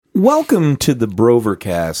Welcome to the BROVER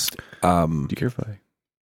cast. Do you care if I?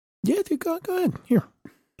 Yeah, dude, go ahead. Here.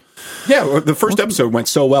 Yeah, well, the first episode went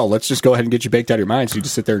so well. Let's just go ahead and get you baked out of your mind so you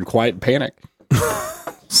just sit there in quiet and panic.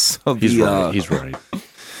 So He's right. He's right.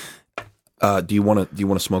 Do you want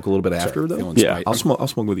to smoke a little bit after though? Yeah. I'll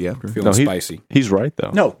smoke with you after. Feeling spicy. He's right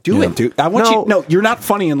though. No, do it, dude. I want you. No, you're not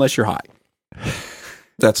funny unless you're high.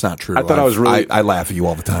 That's not true. I thought I was really. I laugh at you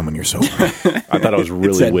all the time when you're sober. I thought I was really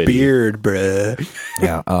It's that witty. beard, bruh.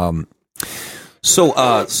 Yeah.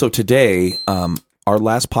 So today, our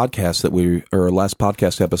last podcast last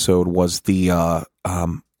podcast episode was the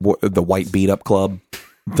White Beat Up Club,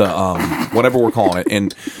 the whatever we're calling it,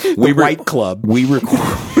 and White Club. We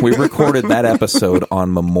recorded that episode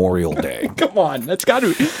on Memorial Day. Come on, that's got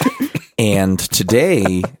to. And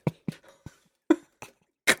today,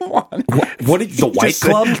 Come on. what did the White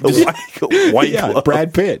Club? The White Yeah, Club.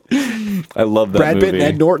 Brad Pitt. I love that Brad movie. Pitt and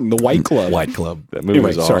Ed Norton, the White Club. White Club. That movie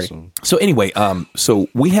was Anyway, sorry. awesome. So anyway, so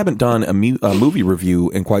we haven't done a movie review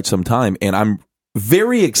in quite some time, and I'm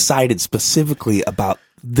very excited specifically about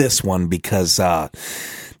this one because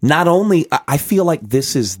not only I feel like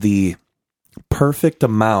this is the perfect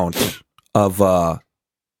amount of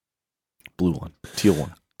Blue one, teal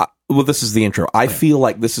one. well, this is the intro. I feel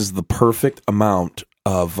like this is the perfect amount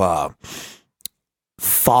of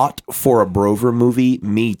thought for a BROVER movie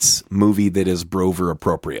meets movie that is BROVER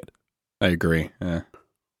appropriate. I agree. Yeah.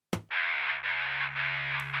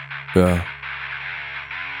 Go.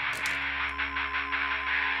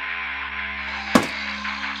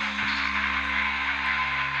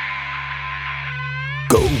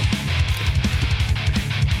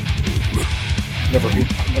 Never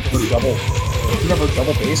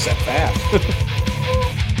double bass that fast.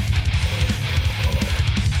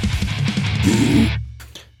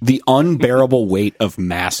 The Unbearable Weight of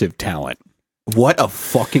Massive Talent. What a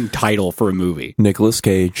fucking title for a movie. Nicolas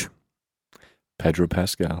Cage, Pedro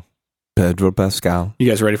Pascal. Pedro Pascal. You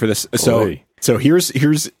guys ready for this? Boy. So here's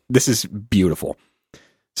this is beautiful.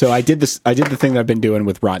 So I did the thing that I've been doing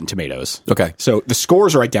with Rotten Tomatoes. Okay. So the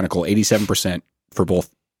scores are identical, 87% for both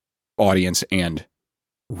audience and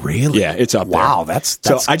Really? yeah, it's up there. Wow, that's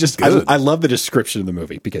So good. I love the description of the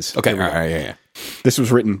movie because Okay, all right, yeah. this was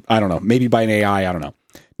written, I don't know, maybe by an AI, I don't know.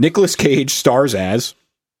 Nicolas Cage stars as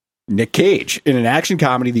Nick Cage in an action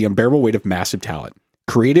comedy, The Unbearable Weight of Massive Talent.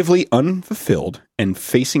 Creatively unfulfilled and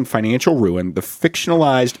facing financial ruin, the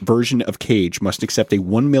fictionalized version of Cage must accept a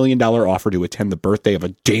 $1 million offer to attend the birthday of a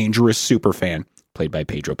dangerous superfan, played by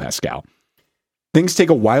Pedro Pascal. Things take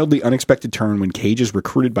a wildly unexpected turn when Cage is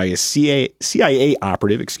recruited by a CIA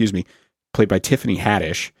operative, played by Tiffany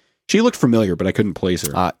Haddish. She looked familiar, but I couldn't place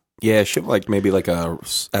her. Yeah, she like maybe like a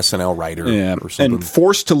SNL writer or something. And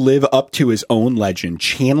forced to live up to his own legend,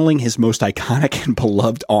 channeling his most iconic and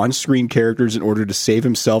beloved on-screen characters in order to save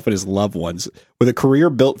himself and his loved ones. With a career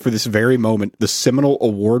built for this very moment, the seminal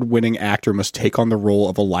award-winning actor must take on the role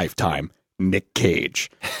of a lifetime, Nick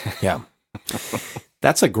Cage. Yeah.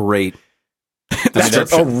 That's a great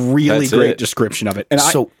That's a really great description of it. And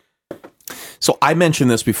so I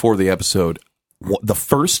mentioned this before the episode. The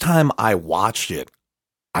first time I watched it,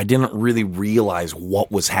 I didn't really realize what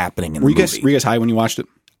was happening in the movie. Were you guys high when you watched it?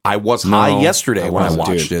 I was high yesterday when I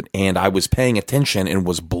watched it, and I was paying attention and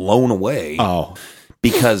was blown away. Oh,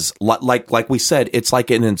 because like we said, it's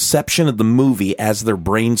like an inception of the movie as they're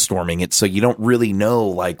brainstorming it, so you don't really know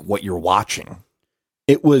like what you're watching.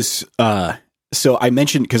 it was. So I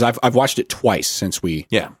mentioned because I've watched it twice since we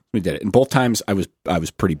did it, and both times I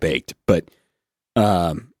was pretty baked, but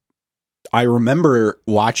I remember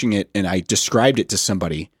watching it and I described it to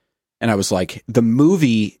somebody, and I was like, the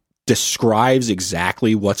movie describes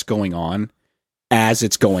exactly what's going on as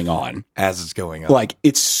it's going on. Like,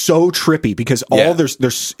 it's so trippy because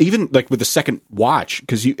there's even like with the second watch,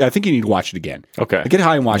 because I think you need to watch it again. Okay. Get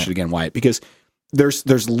high and watch it again, Wyatt, because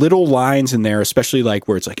there's little lines in there, especially like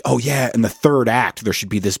where it's like, oh yeah, in the third act there should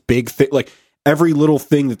be this big thing. Like every little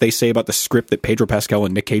thing that they say about the script that Pedro Pascal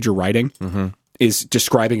and Nick Cage are writing is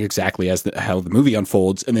describing exactly as how the movie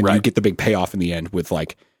unfolds, and then you get the big payoff in the end with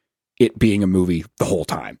like it being a movie the whole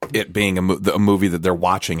time. It being a movie that they're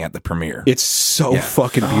watching at the premiere. It's so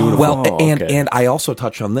fucking beautiful. Well, and I also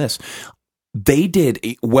touch on this. They did,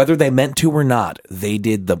 whether they meant to or not, they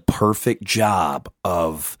did the perfect job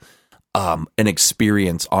of an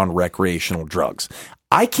experience on recreational drugs.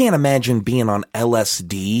 I can't imagine being on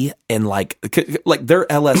LSD and like their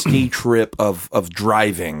LSD trip of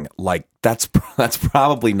driving. Like that's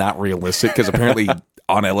probably not realistic because apparently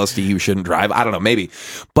on LSD you shouldn't drive. I don't know, maybe.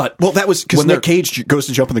 But that was because Nick Cage goes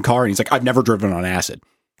to jump in the car and he's like, I've never driven on acid.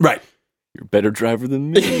 Right. You're a better driver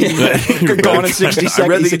than me. Gone in 60 seconds. I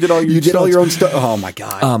read that you did all your own stuff. Oh my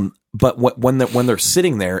god. But when they're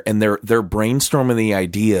sitting there and they're brainstorming the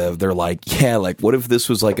idea of, they're like, yeah, like what if this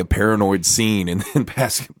was like a paranoid scene? And then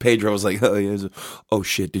Pedro was like, oh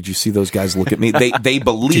shit, did you see those guys look at me? They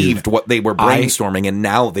believed what they were brainstorming, and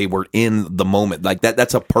now they were in the moment. Like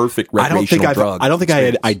that's a perfect recreational drug. I don't think I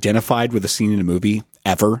had identified with a scene in a movie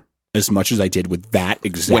ever as much as I did with that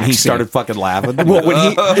exact when he scene. started fucking laughing. Well,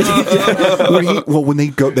 when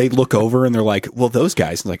they look over and they're like, well, those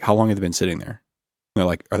guys, like, how long have they been sitting there? They're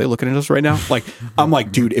like, are they looking at us right now? Like, I'm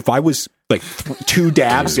like, dude, if I was like 2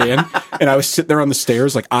 dabs in and I was sitting there on the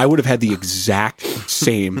stairs, like, I would have had the exact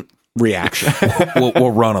same reaction.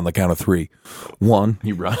 We'll run on the count of 3. 1,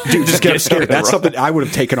 you run. Dude, just get scared. That's something I would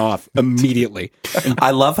have taken off immediately.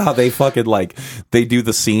 I love how they fucking like, they do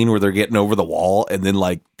the scene where they're getting over the wall and then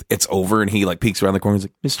like it's over and he like peeks around the corner and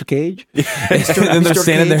he's like, Mr. Cage? and then they're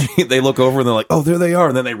standing there, they look over and they're like, oh, there they are.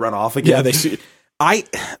 And then they run off again. Yeah, they see. I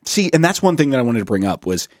see, and that's one thing that I wanted to bring up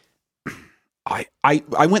was I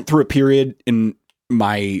went through a period in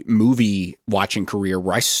my movie watching career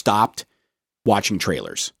where I stopped watching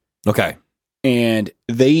trailers. Okay. And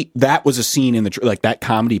that was a scene in like that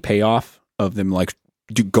comedy payoff of them like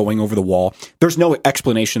going over the wall. There's no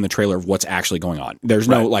explanation in the trailer of what's actually going on. There's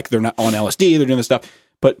no like they're not on LSD, they're doing this stuff.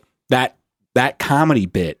 But that comedy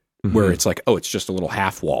bit where it's like, oh, it's just a little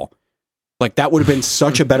half wall. Like that would have been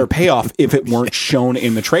such a better payoff if it weren't shown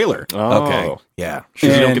in the trailer. Oh. Okay. Yeah. You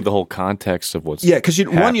don't get the whole context of what's because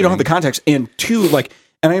one, you don't have the context, and 2, like,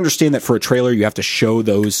 and I understand that for a trailer you have to show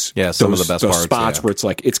those some of the best parts, spots where it's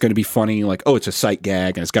like it's going to be funny, like, oh, it's a sight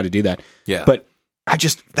gag and it's got to do that. Yeah. But I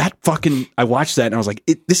watched that and I was like,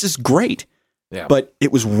 this is great. Yeah. But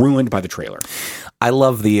it was ruined by the trailer. I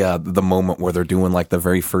love the moment where they're doing like the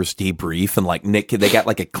very first debrief and like Nick, they got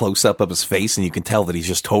like a close up of his face and you can tell that he's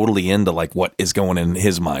just totally into like what is going in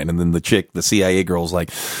his mind. And then the CIA girl's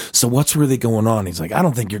like, so what's really going on? He's like, I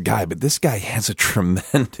don't think your guy, but this guy has a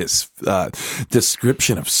tremendous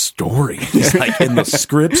description of story. He's like, and the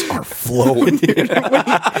scripts are flowing.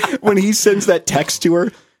 when he sends that text to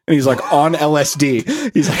her. And he's like on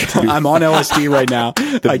LSD. He's like, I'm on LSD right now.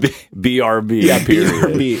 BRB. Yeah,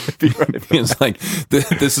 BRB. It's like,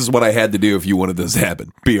 this is what I had to do if you wanted this to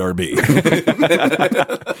happen. BRB.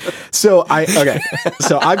 So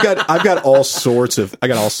I've got all sorts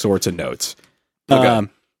of notes. Okay.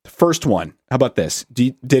 First one. How about this?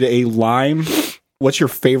 What's your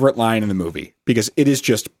favorite line in the movie? Because it is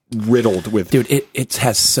just riddled with. Dude, it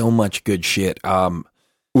has so much good shit.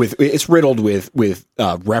 It's riddled with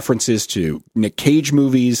references to Nick Cage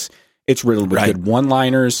movies. It's riddled with good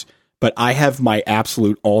one-liners. But I have my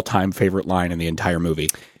absolute all-time favorite line in the entire movie.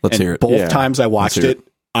 Let's hear it. Both times I watched it,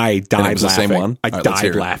 I died laughing. The same one? I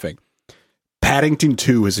died laughing. Paddington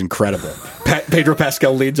 2 is incredible. Pedro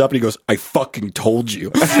Pascal leads up and he goes, I fucking told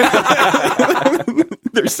you.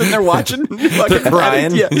 They're sitting there watching. They're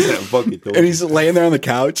crying. Yeah. And he's laying there on the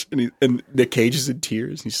couch and Nick Cage is in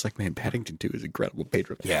tears. And he's just like, man, Paddington 2 is incredible,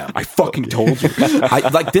 Pedro. Yeah. I fucking told you.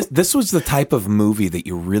 This was the type of movie that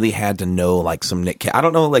you really had to know like some Nick Cage. I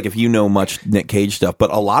don't know like if you know much Nick Cage stuff,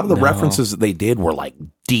 but a lot of the references that they did were like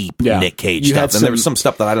deep Nick Cage stuff. And there was some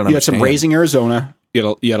stuff that I don't understand. You had some Raising Arizona.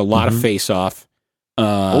 You had a lot of Face Off.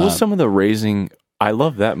 What was some of the Raising? I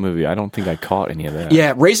love that movie. I don't think I caught any of that.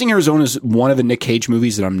 Yeah, Raising Arizona is one of the Nick Cage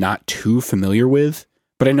movies that I'm not too familiar with,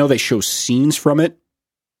 but I know they show scenes from it,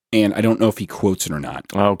 and I don't know if he quotes it or not.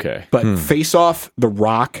 Okay. But Face Off, The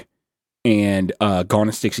Rock, and Gone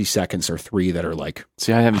in 60 Seconds are 3 that are like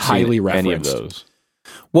I haven't highly seen referenced. any of those.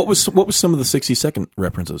 What was some of the 60-second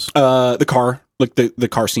references? The car, like the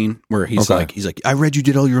car scene where he's like, I read you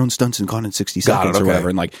did all your own stunts in Gone in 60 Seconds or whatever,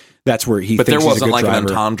 and like that's where he. But thinks there wasn't like driver. an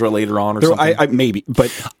entendre later on or something. I maybe,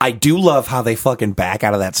 but I do love how they fucking back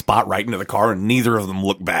out of that spot right into the car, and neither of them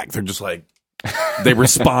look back. They're just like they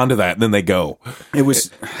respond to that, and then they go. It was,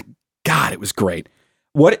 God, it was great.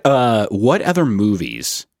 What other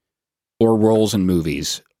movies or roles in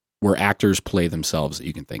movies where actors play themselves that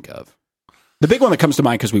you can think of? The big one that comes to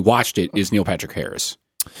mind because we watched it is Neil Patrick Harris.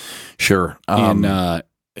 Sure. And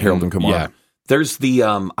Harold and Kumar. Yeah. There's the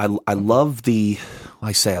I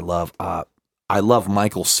love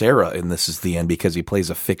Michael Cera in This Is the End because he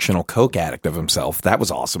plays a fictional coke addict of himself. That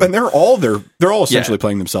was awesome. And they're all essentially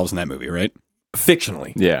playing themselves in that movie, right?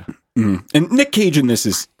 Fictionally. Yeah. Mm. And Nick Cage in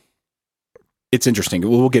this it's interesting.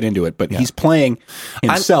 We'll get into it, but he's playing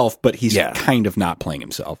himself, but he's kind of not playing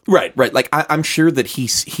himself. Right. Like I'm sure that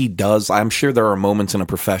he does. I'm sure there are moments in a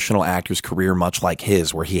professional actor's career, much like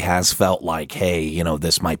his, where he has felt like, hey,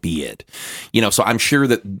 this might be it. So I'm sure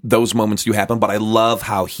that those moments do happen, but I love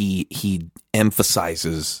how he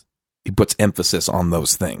emphasizes puts emphasis on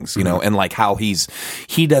those things, you know, and like how he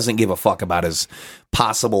doesn't give a fuck about his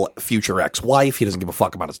possible future ex-wife. He doesn't give a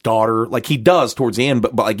fuck about his daughter. Like he does towards the end,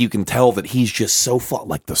 but like you can tell that he's just so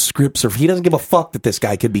like the scripts he doesn't give a fuck that this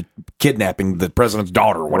guy could be kidnapping the president's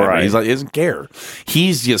daughter or whatever. Right. He's like, he doesn't care.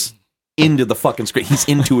 He's just into the fucking script. He's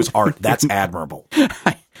into his art. That's admirable.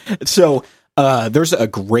 So there's a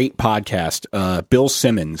great podcast. Bill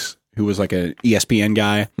Simmons, who was like a ESPN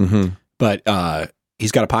guy, but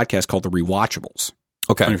he's got a podcast called The Rewatchables.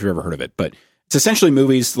 Okay. I don't know if you've ever heard of it, but it's essentially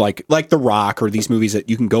movies like The Rock or these movies that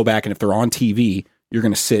you can go back and if they're on TV, you're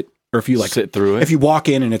going to sit, or if you like sit through it. If you walk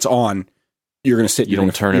in and it's on, you're going to sit. You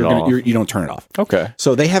don't turn it off. You don't turn it off. Okay.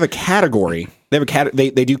 So they have a category.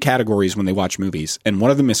 They do categories when they watch movies, and one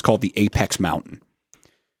of them is called the Apex Mountain,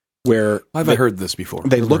 where I've heard this before.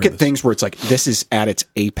 They look at things where it's like this is at its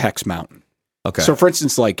apex mountain. Okay. So for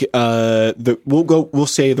instance, like we'll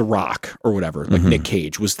say The Rock or whatever, like Nick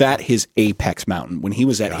Cage, was that his apex mountain when he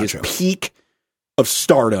was at his peak of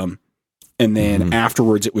stardom, and then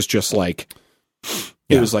afterwards it was just like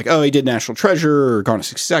it was like, oh, he did National Treasure or Gone in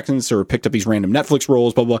 60 Seconds or picked up these random Netflix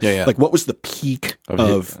roles, blah blah. Yeah. Like what was the peak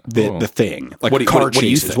of the thing? Like car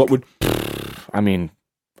chases. What would I mean,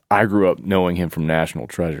 I grew up knowing him from National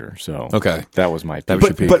Treasure, so that was my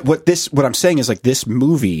peak. But what I'm saying is like this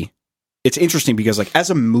movie, it's interesting because like as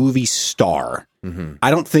a movie star,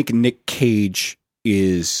 I don't think Nick Cage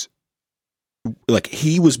is like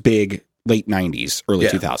he was big late 90s, early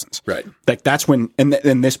 2000s. Right. Like that's when and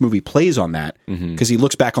this movie plays on that because he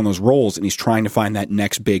looks back on those roles and he's trying to find that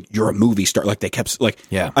next big you're a movie star. Like they kept like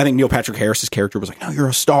I think Neil Patrick Harris's character was like, no, you're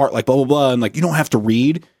a star, like blah blah blah, and like you don't have to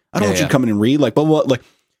read. I don't want you to come in and read, like blah blah blah. Like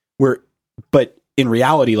but in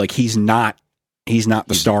reality, like he's not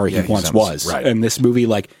the star he once was. Right. And this movie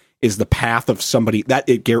like is the path of somebody that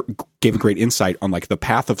it gave a great insight on like the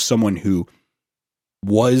path of someone who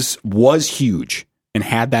was huge and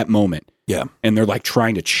had that moment. Yeah. And they're like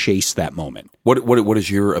trying to chase that moment. What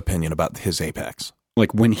is your opinion about his apex?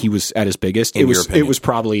 Like when he was at his biggest, it was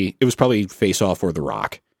probably Face Off or The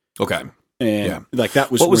Rock. Okay. And like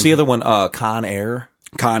that was what was the other one? Con Air.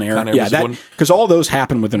 Yeah, that because all those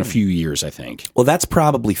happened within a few years, I think. Well, that's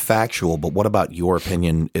probably factual, but what about your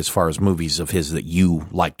opinion as far as movies of his that you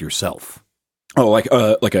liked yourself? Oh, like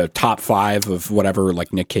a top 5 of whatever,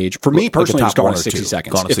 like Nick Cage. For me personally, it's Gone in 60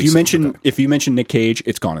 Seconds. If you mention Nick Cage,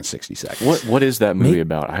 it's Gone in 60 Seconds. What is that movie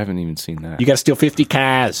about? I haven't even seen that. You got to steal 50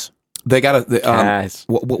 cars. They got to.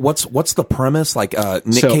 What's the premise? Like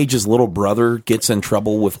Nick Cage's little brother gets in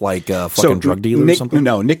trouble with like a fucking drug dealer or something.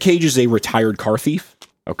 No, Nick Cage is a retired car thief.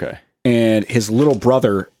 Okay, and his little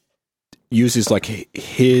brother uses like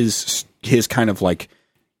his kind of like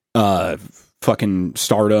fucking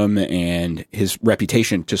stardom and his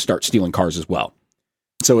reputation to start stealing cars as well.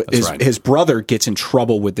 So his brother gets in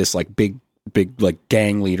trouble with this like big like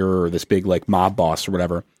gang leader or this big like mob boss or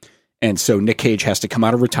whatever. And so Nick Cage has to come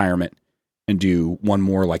out of retirement and do one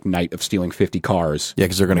more like night of stealing 50 cars. Yeah,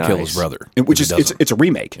 because they're going to kill his brother. Which is it's a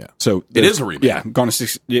remake. Yeah. So it is a remake. Yeah, Gone to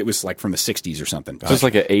 60. It was like from the 60s or something. So it's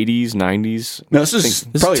like an 80s, 90s. No, this is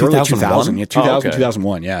probably early 2000. Yeah, 2000,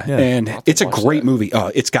 2001. Yeah, and it's a great movie.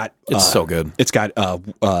 It's so good. It's got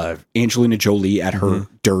Angelina Jolie at her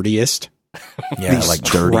dirtiest. Yeah, these like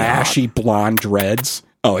dirty, trashy blonde dreads.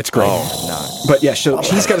 Oh, it's great. But yeah, so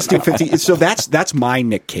he's got to steal 50. So that's my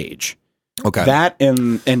Nick Cage. Okay. That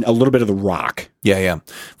and a little bit of The Rock. Yeah.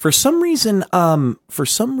 For some reason,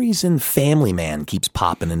 Family Man keeps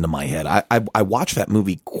popping into my head. I watched that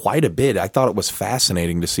movie quite a bit. I thought it was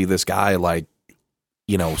fascinating to see this guy like,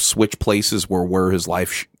 you know, switch places where his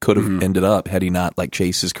life could have ended up had he not like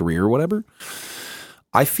chased his career or whatever.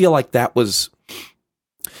 I feel like that wasn't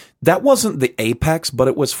the apex, but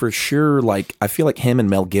it was for sure like I feel like him and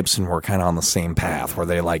Mel Gibson were kind of on the same path where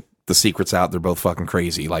they like the secret's out, they're both fucking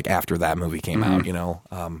crazy like after that movie came out, you know.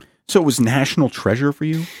 So it was National Treasure for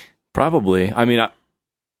you? Probably. I mean,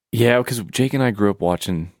 because Jake and I grew up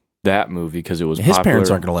watching that movie because it was his popular. parents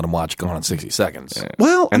aren't going to let him watch Gone in 60 Seconds. Yeah.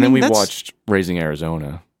 Well, and then we watched Raising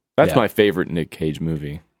Arizona. That's my favorite Nick Cage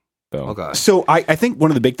movie. Though. Okay. So I think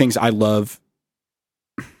one of the big things I love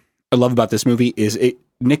about this movie is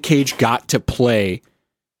Nick Cage got to play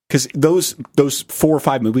because those 4 or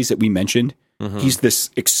 5 movies that we mentioned, he's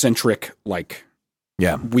this eccentric, like,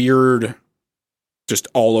 weird, just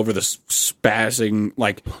all over the spazzing,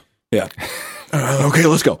 like, okay,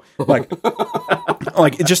 let's go,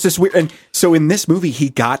 like it's just this weird. And so in this movie, he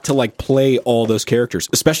got to like play all those characters,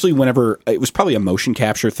 especially whenever it was probably a motion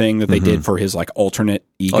capture thing that they did for his like alternate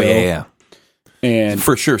ego. Oh yeah. And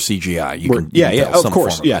for sure CGI. You can of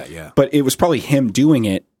course, But it was probably him doing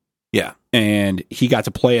it. Yeah. And he got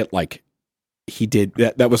to play it like he did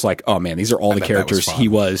that was like, oh man, these are all the characters he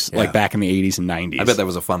was like back in the 80s and 90s. I bet that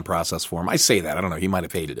was a fun process for him. I say that. I don't know. He might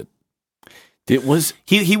have hated it. It was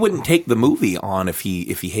he wouldn't take the movie on if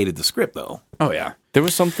he hated the script though. Oh yeah. There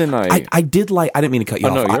was something I did like. I didn't mean to cut you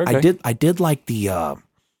off. No, you're okay. I did like the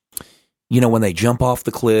when they jump off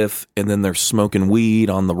the cliff and then they're smoking weed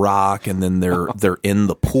on the rock and then they're in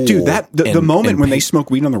the pool. Dude, the moment when they smoke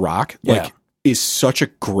weed on the rock is such a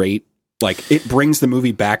great, like, it brings the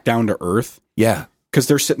movie back down to earth. Yeah. Because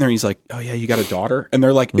they're sitting there and he's like, oh yeah, you got a daughter? And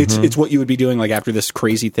they're like, it's what you would be doing like after this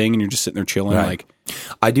crazy thing and you're just sitting there chilling. Right. Like,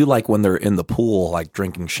 I do like when they're in the pool, like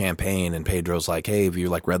drinking champagne and Pedro's like, hey, have you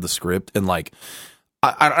like read the script? And like,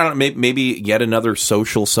 I don't know, maybe yet another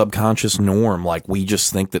social subconscious norm. Like we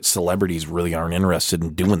just think that celebrities really aren't interested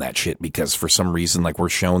in doing that shit because for some reason, like we're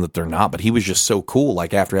shown that they're not. But he was just so cool.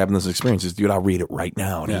 Like after having this experience, he's, dude, I'll read it right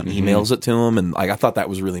now. And he emails it to him. And like, I thought that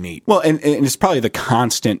was really neat. Well, and it's probably the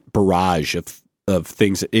constant barrage of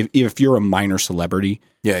things. If you're a minor celebrity,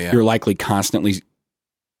 you're likely constantly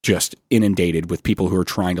just inundated with people who are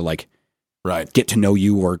trying to like get to know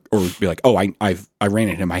you or be like, oh, I ran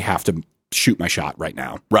at him. I have to shoot my shot right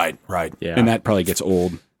now. Right. Yeah. And that probably gets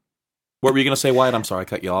old. What were you going to say, Wyatt? I'm sorry, I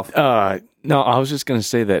cut you off. No, I was just going to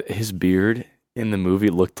say that his beard in the movie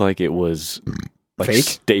looked like it was like fake,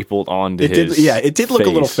 stapled onto his it did look face.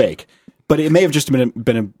 A little fake, but it may have just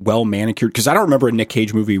been a well manicured, because I don't remember a Nick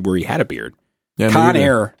Cage movie where he had a beard. Yeah, Con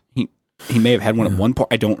Air, he may have had one at one point.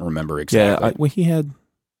 I don't remember exactly. Yeah,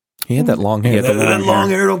 he had that long hair. That long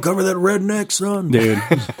hair don't cover that redneck, son. Dude.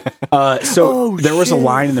 There was a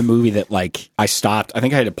line in the movie that like I stopped. I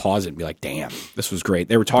think I had to pause it and be like, damn, this was great.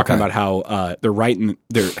 They were talking about how they're writing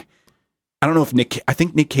I don't know if I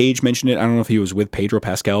think Nick Cage mentioned it. I don't know if he was with Pedro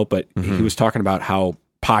Pascal, but he was talking about how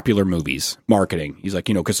popular movies marketing. He's like,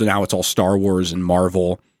 because now it's all Star Wars and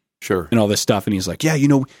Marvel, and all this stuff. And he's like, yeah,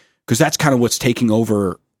 because that's kind of what's taking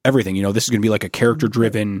over everything. This is going to be like a character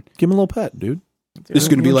driven. Give him a little pet, dude. This is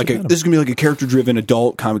going to be like a character driven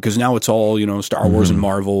adult comic, because now it's all Star Wars and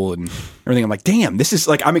Marvel and everything. I'm like, damn, this is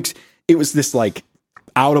like it was this like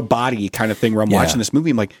out of body kind of thing where I'm watching this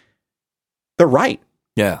movie. I'm like, they're right.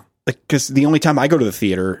 Yeah. Like, because the only time I go to the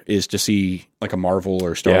theater is to see like a Marvel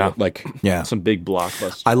or Star Wars, some big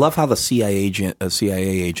blockbusters. I love how the CIA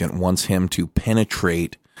agent wants him to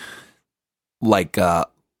penetrate like the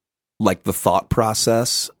thought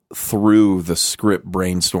process through the script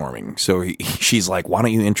brainstorming. So she's like, why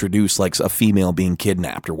don't you introduce like a female being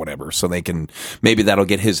kidnapped or whatever, so they can, maybe that'll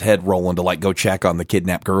get his head rolling to like go check on the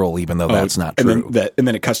kidnapped girl, even though that's not true. And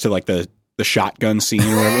then it cuts to like the shotgun scene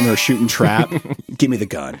or whatever, and they're shooting trap. Give me the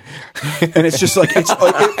gun. And it's just like, and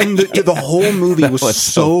the whole movie was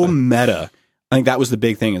so meta. I think that was the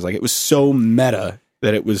big thing, is like, it was so meta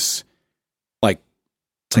that it was like,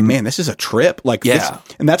 it's like, man, this is a trip. Like,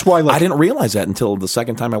 and that's why, like, I didn't realize that until the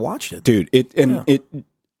second time I watched it, dude. It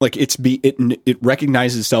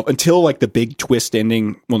recognizes itself until like the big twist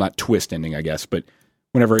ending. Well, not twist ending, I guess, but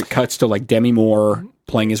whenever it cuts to like Demi Moore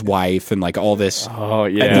playing his wife and like all this. Oh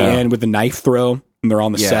yeah. At the end with the knife throw, and they're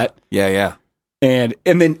on the set. Yeah. And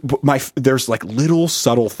then there's like little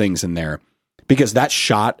subtle things in there, because that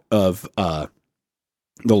shot of the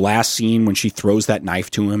last scene when she throws that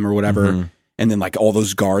knife to him or whatever. And then like all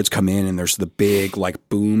those guards come in and there's the big like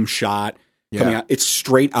boom shot coming out. It's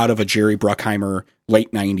straight out of a Jerry Bruckheimer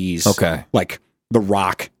late 90s. Okay. Like The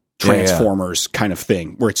Rock Transformers kind of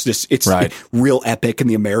thing, where it's real epic and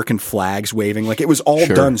the American flags waving. Like, it was all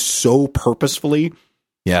done so purposefully.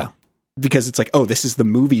 Yeah. Because it's like, oh, this is the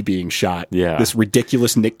movie being shot. Yeah. This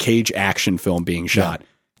ridiculous Nick Cage action film being shot.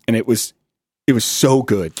 And it was so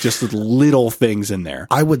good. Just the little things in there.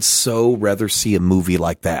 I would so rather see a movie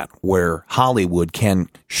like that, where Hollywood can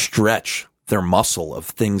stretch their muscle of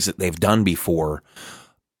things that they've done before,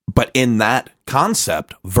 but in that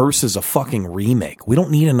concept, versus a fucking remake. We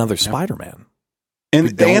don't need another Spider-Man. And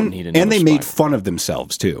they made fun of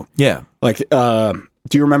themselves too. Yeah. Like, do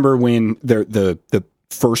you remember when the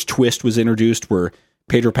first twist was introduced, where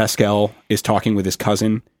Pedro Pascal is talking with his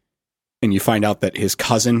cousin, and you find out that his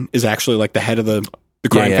cousin is actually like the head of the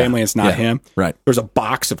crime family, and it's not him. Right. There's a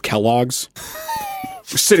box of Kellogg's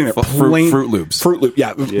sitting there. Fruit Loops.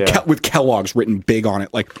 With Kellogg's written big on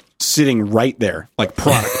it, like sitting right there, like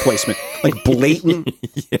product placement, like blatant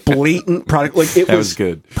product. Like, it was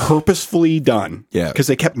good, purposefully done. Yeah. Because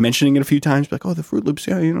they kept mentioning it a few times, like, oh, the Fruit Loops,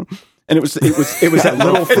 And it was that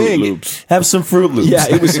little thing. Have some Fruit Loops. Yeah,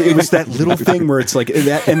 it was that little thing where it's like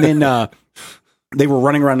that, and then they were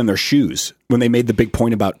running around in their shoes when they made the big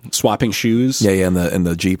point about swapping shoes. Yeah, in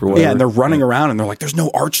the Jeep or whatever. Yeah, and they're running around and they're like, "There's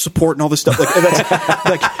no arch support and all this stuff."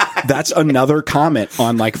 Like, that's another comment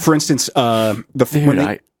on, like, for instance,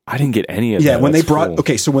 I I didn't get any of that. Yeah, when they brought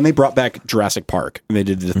when they brought back Jurassic Park and they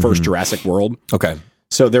did the first Jurassic World. Okay.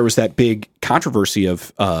 So there was that big controversy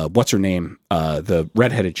of what's her name, the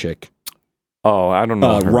redheaded chick. Oh, I don't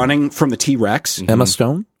know. Running from the T-Rex. Emma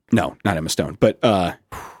Stone? No, not Emma Stone, but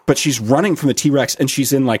she's running from the T-Rex and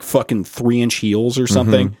she's in like fucking 3-inch heels or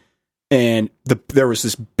something. And there was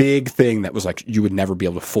this big thing that was like, you would never be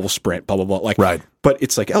able to full sprint, blah, blah, blah. Like, right. But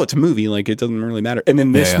it's like, oh, it's a movie. Like, it doesn't really matter. And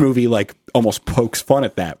then this movie, like, almost pokes fun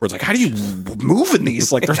at that. Where it's like, how do you move in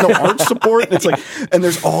these? Like, there's no arch support. And it's like, and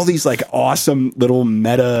there's all these, like, awesome little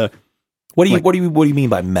meta. What do you mean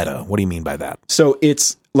by meta? What do you mean by that? So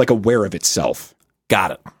it's, like, aware of itself.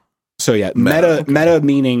 Got it. So, yeah, meta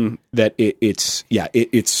meaning that it's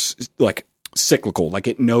like, cyclical. Like,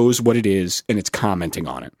 it knows what it is, and it's commenting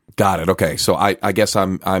on it. Got it. Okay. So I guess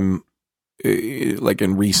I'm like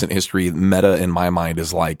in recent history, meta in my mind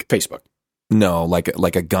is like Facebook. No, like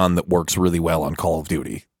a gun that works really well on Call of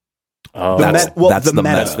Duty. Oh, that's the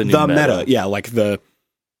meta. Yeah, like the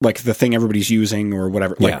thing everybody's using or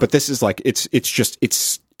whatever. Like, but this is like it's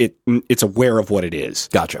aware of what it is.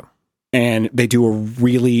 Gotcha. And they do a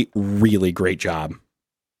really, really great job.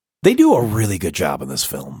 They do a really good job in this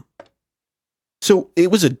film. So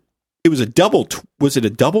it was a double. Was it a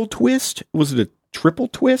double twist? Was it a triple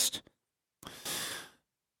twist?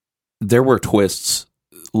 There were twists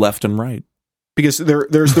left and right because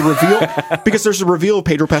there's the reveal because there's a reveal of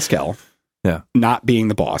Pedro Pascal, not being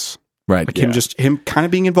the boss, right? Like him kind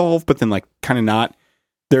of being involved, but then like kind of not.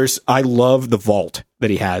 I love the vault that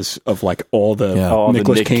he has of like all the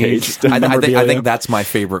Nicolas Cage. I think that's my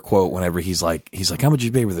favorite quote. Whenever he's like, how much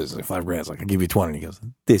you pay for this? Like $5,000. Like, I'll give you 20. And he goes,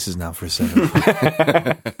 this is not for sale.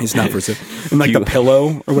 It's not for sale. And like the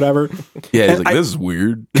pillow or whatever. Yeah, he's like, this is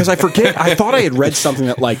weird. Because I forget. I thought I had read something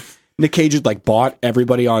that like Nick Cage had like bought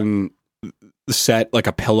everybody on the set like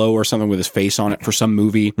a pillow or something with his face on it for some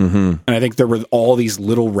movie. And I think there were all these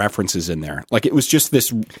little references in there. Like it was just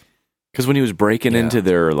this. Because when he was breaking into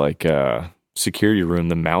their like security room,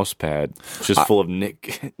 the mouse pad just full of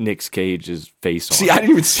Nick Cage's face on. See, I didn't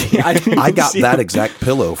even see. I got that exact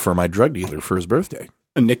pillow for my drug dealer for his birthday.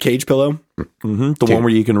 A Nick Cage pillow, the one where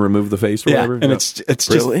you can remove the face or whatever. And it's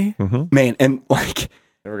really just man, and like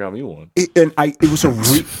never got me one. It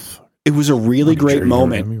was a really great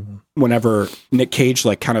moment whenever Nick Cage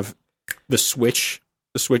like kind of the switch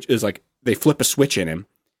is like they flip a switch in him,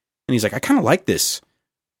 and he's like, I kind of like this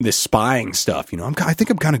spying stuff, you know. I think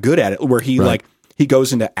I'm kind of good at it. Where he like he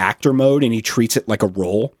goes into actor mode and he treats it like a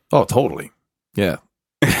role. Oh, totally. Yeah.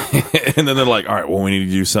 And then they're like, all right, well, we need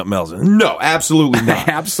to do something else. No, absolutely not.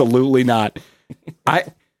 Absolutely not.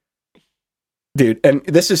 Dude, and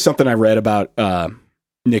this is something I read about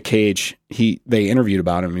Nick Cage. They interviewed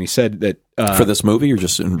about him, and he said that for this movie or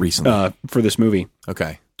just recently? For this movie.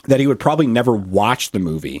 Okay. That he would probably never watch the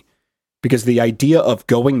movie because the idea of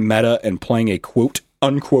going meta and playing a quote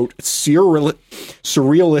unquote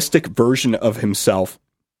surrealistic version of himself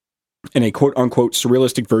and a quote unquote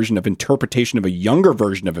surrealistic version of interpretation of a younger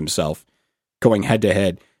version of himself going head to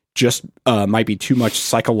head just might be too much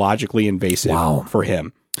psychologically invasive for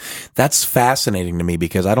him. That's fascinating to me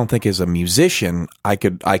because I don't think as a musician I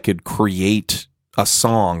could create a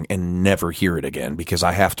song and never hear it again because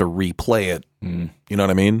I have to replay it. You know what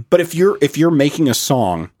I mean? But if you're making a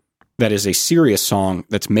song that is a serious song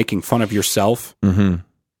that's making fun of yourself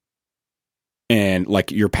and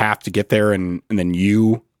like your path to get there and then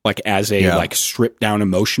you like as a like stripped down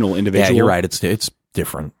emotional individual. Yeah, you're right. It's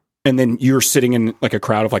different. And then you're sitting in like a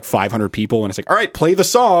crowd of like 500 people and it's like, all right, play the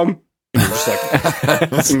song. And you're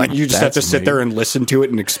just like, you just have to sit there and listen to it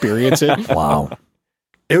and experience it. Wow.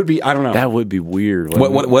 It would be, I don't know. That would be weird.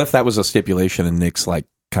 What if that was a stipulation in Nick's like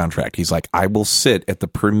contract? He's like, I will sit at the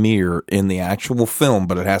premiere in the actual film,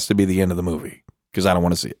 but it has to be the end of the movie because I don't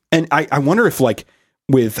want to see it. And I wonder if like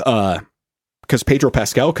with, because Pedro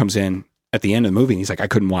Pascal comes in at the end of the movie and he's like, I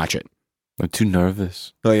couldn't watch it. I'm too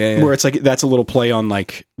nervous. Oh yeah. Where it's like, that's a little play on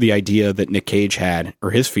like the idea that Nick Cage had or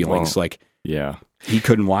his feelings. Like, yeah, he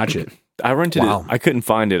couldn't watch it. I rented it. I couldn't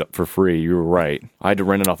find it for free. You were right. I had to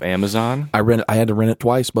rent it off Amazon. I had to rent it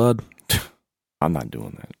twice, bud. I'm not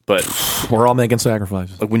doing that. But we're all making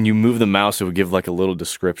sacrifices. Like when you move the mouse, it would give like a little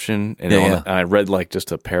description. And, and I read like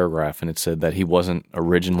just a paragraph and it said that he wasn't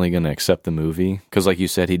originally going to accept the movie. Because like you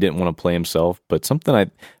said, he didn't want to play himself. But something, I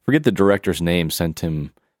forget the director's name, sent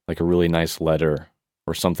him like a really nice letter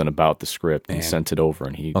or something about the script. And he sent it over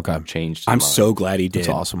and he changed his mind. So glad he did. That's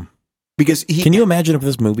awesome. Because can you imagine if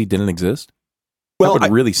this movie didn't exist? Well, that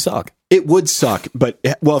would really suck. It would suck, but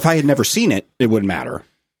if I had never seen it, it wouldn't matter.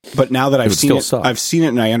 But now that I've seen it, suck. I've seen it,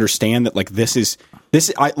 and I understand that like this.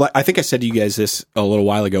 I think I said to you guys this a little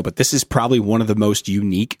while ago, but this is probably one of the most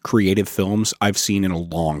unique creative films I've seen in a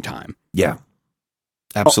long time. Yeah,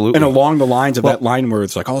 absolutely. And along the lines of that line where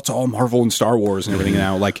it's like, oh, it's all Marvel and Star Wars and everything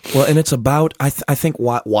now. Like, well, and it's about I think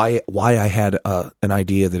why I had an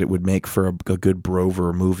idea that it would make for a good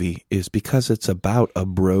Brover movie is because it's about a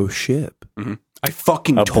bro ship. Mm-hmm. I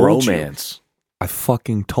fucking a told bromance. you. I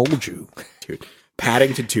fucking told you, dude.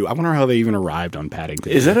 Paddington 2. I wonder how they even arrived on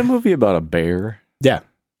Paddington. Is that a movie about a bear? Yeah.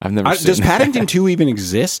 I've never seen Does that. Paddington 2 even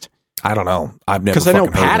exist? I don't know. I've never Because I know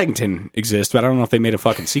fucking heard Paddington exists, but I don't know if they made a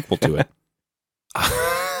fucking sequel to it.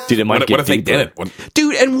 Dude, it might what get if they deeper. did it?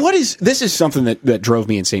 Dude, and this is something that drove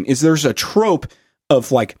me insane, is there's a trope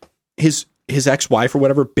of like his ex-wife or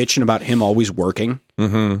whatever bitching about him always working.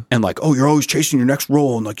 Mm-hmm. And like, oh, you're always chasing your next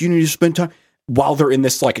role, and like you need to spend time while they're in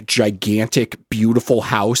this like gigantic, beautiful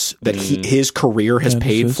house that his career has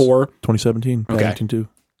paid for. 2017, Paddington 2.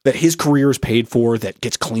 That his career is paid for, that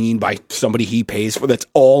gets cleaned by somebody he pays for. That's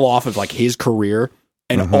all off of like his career,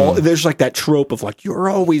 and there's like that trope of like you're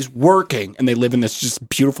always working, and they live in this just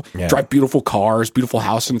beautiful, drive beautiful cars, beautiful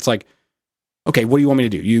house, and it's like, okay, what do you want me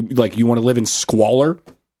to do? You want to live in squalor?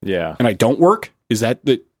 Yeah, and I don't work? Is that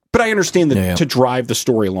the? But I understand that to drive the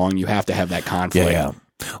story along, you have to have that conflict. Yeah.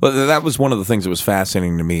 Well, that was one of the things that was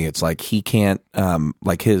fascinating to me. It's like he can't,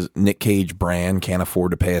 like his Nick Cage brand can't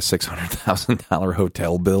afford to pay a $600,000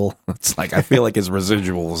 hotel bill. It's like I feel like his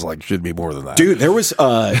residuals like should be more than that. Dude, there was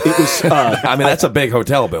I mean, that's a big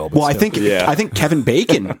hotel bill. But well, I think Kevin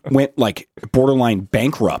Bacon went like borderline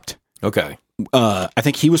bankrupt. Okay. I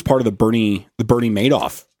think he was part of the Bernie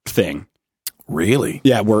Madoff thing. Really?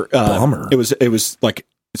 Yeah, where bummer. It was like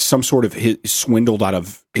some sort of swindled out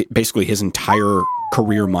of basically his entire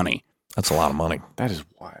career money. That's a lot of money. That is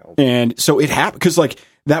wild. And so it happened because like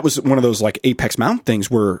that was one of those like Apex Mountain things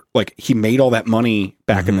where like he made all that money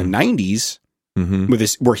back in the 90s with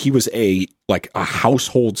this, where he was a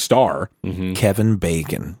household star. Kevin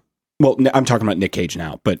Bacon. Well, I'm talking about Nick Cage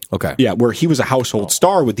now, but okay, yeah, where he was a household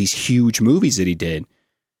star with these huge movies that he did,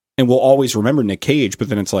 and we'll always remember Nick Cage. But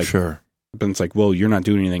then it's like, sure. But it's like, well, you're not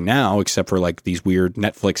doing anything now except for like these weird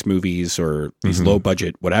Netflix movies or these low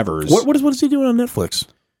budget whatevers. What is he doing on Netflix?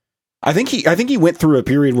 I think he went through a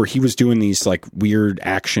period where he was doing these like weird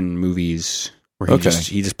action movies where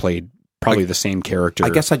he just played probably the same character.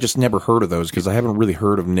 I guess I just never heard of those because I haven't really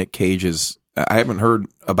heard of Nick Cage's. I haven't heard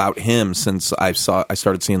about him since I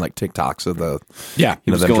started seeing like TikToks of them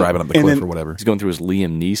driving up the cliff or whatever. He's going through his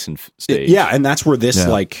Liam Neeson stage. Yeah, and that's where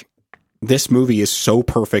this movie is so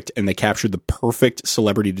perfect, and they captured the perfect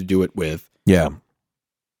celebrity to do it with. Yeah.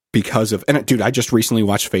 Because of, and dude, I just recently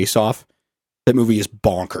watched Face Off. That movie is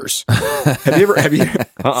bonkers. Have you?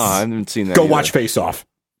 I haven't seen that. Go watch Face Off.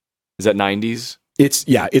 Is that 90s? It's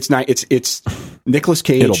Nicolas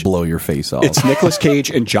Cage. It'll blow your face off. It's Nicolas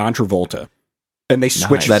Cage and John Travolta, and they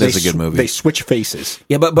switch. That is a good movie. They switch faces.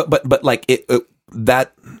 Yeah, but like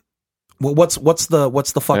that. Well, what's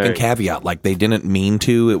the fucking caveat? Like they didn't mean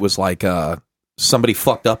to. It was like somebody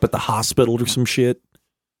fucked up at the hospital or some shit.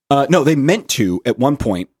 No, they meant to at one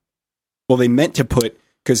point. Well, they meant to put,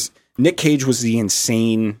 because Nick Cage was the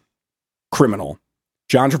insane criminal.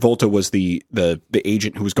 John Travolta was the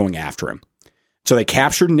agent who was going after him. So they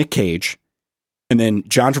captured Nick Cage, and then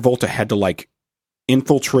John Travolta had to like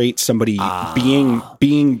infiltrate somebody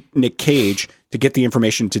being Nick Cage to get the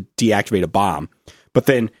information to deactivate a bomb. But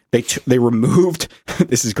then they removed,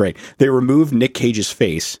 this is great, they removed Nick Cage's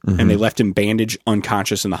face, and they left him bandaged,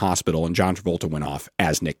 unconscious in the hospital, and John Travolta went off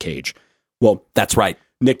as Nick Cage. Well, that's right.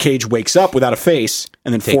 Nick Cage wakes up without a face,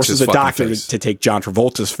 and then forces a doctor to take John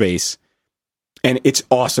Travolta's face. And it's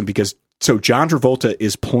awesome because, so John Travolta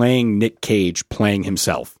is playing Nick Cage, playing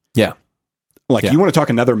himself. Yeah. You want to talk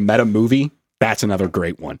another meta movie? That's another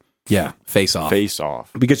great one. Yeah, Face Off. Face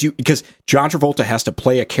Off. Because John Travolta has to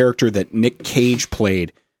play a character that Nick Cage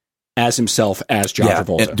played as himself as John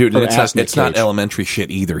Travolta. And, dude, it's not elementary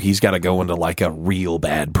shit either. He's got to go into like a real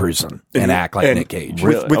bad prison and act like Nick Cage.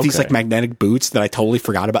 With these like magnetic boots that I totally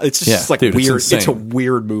forgot about. It's just like weird. It's a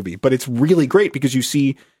weird movie, but it's really great because you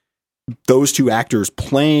see those two actors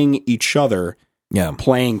playing each other. Yeah,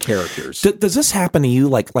 playing characters. Does this happen to you?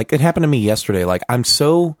 Like it happened to me yesterday. Like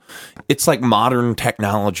it's like modern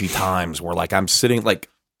technology times where like I'm sitting, like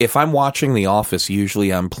if I'm watching The Office,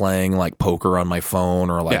 usually I'm playing like poker on my phone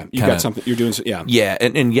or like you got something you're doing. Yeah.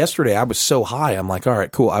 And yesterday I was so high. I'm like, all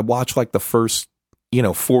right, cool. I watched like the first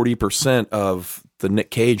 40% of the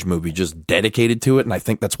Nick Cage movie just dedicated to it, and I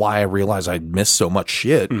think that's why I realized I missed so much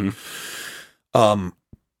shit.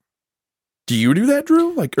 Do you do that,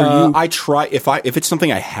 Drew? Like, I try if it's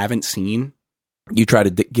something I haven't seen, You try to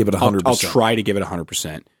give it 100%. I'll try to give it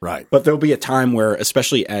 100%. Right. But there'll be a time where,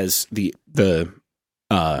 especially as the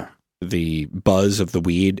buzz of the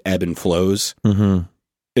weed ebb and flows,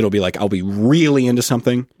 it'll be like I'll be really into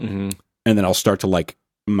something, and then I'll start to like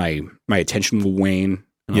my attention will wane,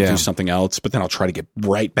 and I'll do something else. But then I'll try to get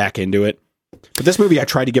right back into it. But this movie, I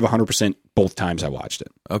tried to give 100% both times I watched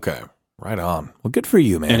it. Okay. Right on. Well, good for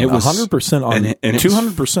you, man. And it was 100% on, and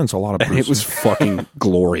 200% is a lot of And it was fucking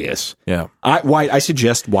glorious. Yeah. I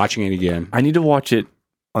suggest watching it again. I need to watch it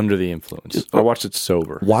under the influence. I watched it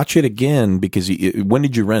sober. Watch it again because when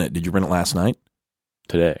did you rent it? Did you rent it last night?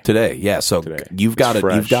 Today, yeah. So you've got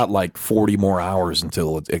You've got like 40 more hours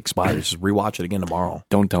until it expires. Just rewatch it again tomorrow.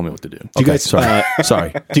 Don't tell me what to do. Do you guys? Sorry.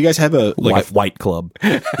 Do you guys have a White Club?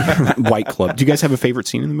 White Club. Do you guys have a favorite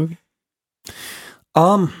scene in the movie?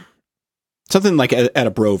 Something like at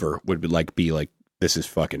a Brover would be like, this is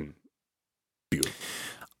fucking beautiful.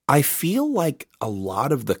 I feel like a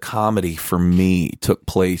lot of the comedy for me took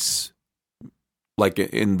place like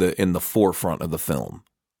in the forefront of the film.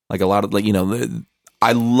 Like a lot of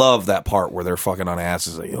I love that part where they're fucking on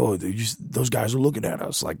asses. Like, oh, those guys are looking at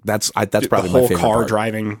us. Like that's probably the whole my favorite car part.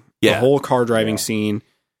 driving. Yeah. The whole car driving scene.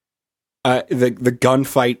 The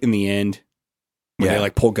gunfight in the end when they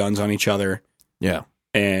like pull guns on each other. Yeah,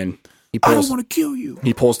 and I don't want to kill you.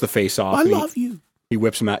 He pulls the face off. I love you. He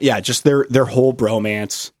whips him out. Yeah, just their whole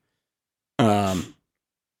bromance.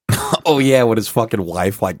 Oh yeah, when his fucking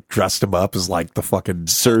wife like dressed him up as like the fucking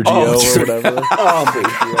Sergio or whatever.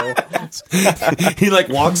 He like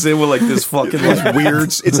walks in with like this fucking like, weird.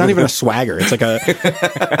 It's not even a swagger. It's like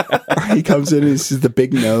he comes in and he's the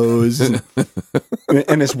big nose, and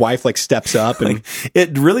his wife like steps up, and like,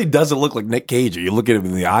 it really doesn't look like Nick Cage. You look at him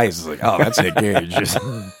in the eyes, it's like, oh, that's Nick Cage.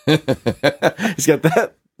 He's got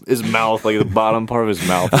that. His mouth, like the bottom part of his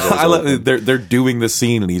mouth. They're doing the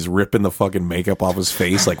scene and he's ripping the fucking makeup off his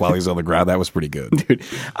face like while he's on the ground. That was pretty good, dude.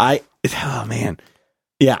 Oh man,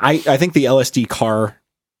 yeah. I think the LSD car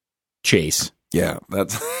chase. Yeah,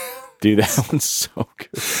 that's dude. That one's so good.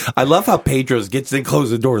 I love how Pedro gets in, closes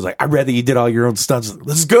the doors. Like, I'd rather you did all your own stunts. Like,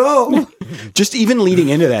 let's go. Just even leading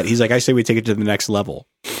into that, he's like, I say we take it to the next level.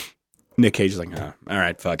 Nick Cage is like, all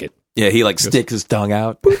right, fuck it. Yeah, he like sticks his tongue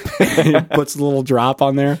out, puts a little drop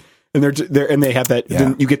on there, and and they have that. Yeah.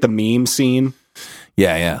 Then you get the meme scene.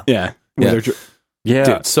 Yeah. Yeah,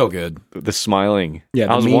 dude, so good. The smiling.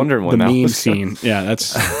 Yeah, I was wondering when the that meme was scene. Yeah,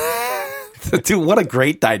 that's dude. What a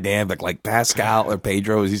great dynamic! Like Pascal or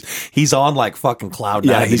Pedro, he's on like fucking cloud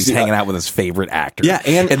nine. Yeah, he's hanging out with his favorite actor. Yeah,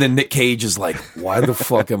 and then Nick Cage is like, "Why the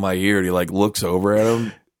fuck am I here?" And he like looks over at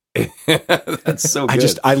him. That's so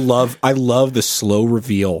good. I love the slow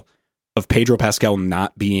reveal of Pedro Pascal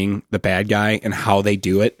not being the bad guy and how they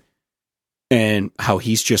do it, and how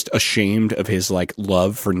he's just ashamed of his like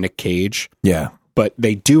love for Nick Cage. Yeah, but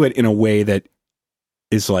they do it in a way that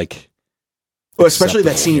is like, well, especially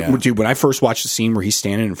that scene. Yeah. Dude, when I first watched the scene where he's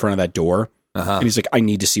standing in front of that door, and he's like, "I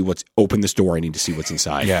need to see open this door. I need to see what's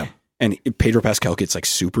inside." Yeah, and Pedro Pascal gets like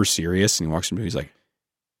super serious, and he walks into. He's like,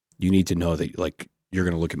 "You need to know that like." You're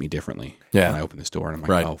going to look at me differently when I open this door. And I'm like,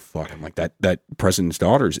 right. Oh, fuck. I'm like, that president's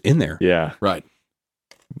daughter's in there. Yeah. Right.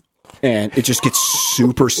 And it just gets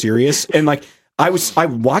super serious. And like,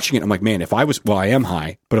 I'm watching it. I'm like, man, I am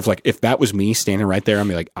high, but if that was me standing right there,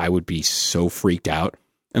 I would be so freaked out.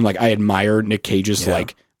 And like, I admire Nick Cage's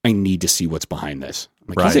like, I need to see what's behind this.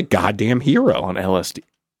 I'm like, he's a goddamn hero on LSD.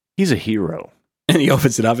 He's a hero. And he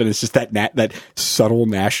opens it up, and it's just that subtle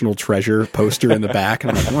National Treasure poster in the back.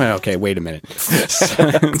 And I'm like, well, okay, wait a minute.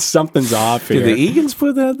 Something's off here. Did the Eagans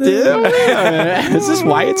put that there? Is this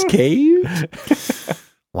Wyatt's cave?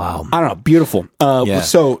 Wow. I don't know. Beautiful.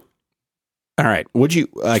 So, all right. Would you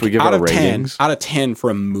like out of 10? Out of 10 for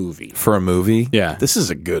a movie? For a movie? Yeah. This is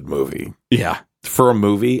a good movie. Yeah. For a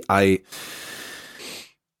movie, I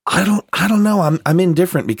don't know. I'm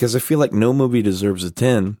indifferent because I feel like no movie deserves a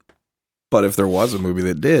 10. But if there was a movie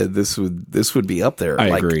that did, this would be up there.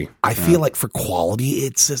 I agree. I feel like for quality,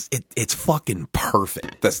 it's just, it's fucking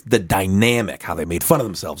perfect. The dynamic, how they made fun of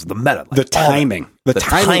themselves, the meta, the timing, the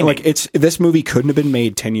timing. Like this movie couldn't have been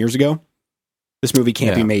made 10 years ago. This movie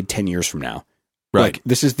can't be made 10 years from now. Right. Like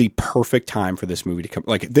this is the perfect time for this movie to come.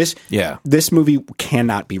 Like this. Yeah. This movie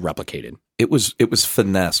cannot be replicated. It was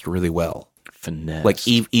finessed really well. Finesse. Like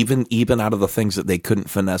even out of the things that they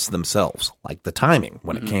couldn't finesse themselves, like the timing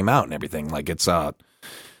when it came out and everything. Like it's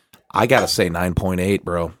I gotta say 9.8,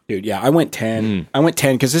 bro. Dude, yeah, I went 10. I went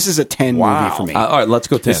 10 because this is a 10 movie for me. All right, let's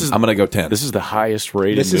go 10. I'm gonna go 10. This is the highest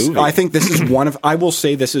rated movie. I think this is one of. I will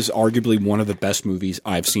say this is arguably one of the best movies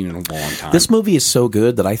I've seen in a long time. This movie is so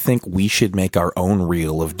good that I think we should make our own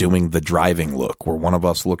reel of doing the driving look, where one of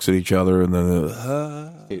us looks at each other and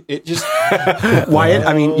then it just Wyatt.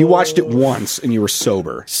 I mean, you watched it once and you were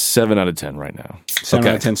sober. 7 out of 10 right now. 7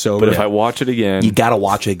 out of 10 sober. But if I watch it again, you gotta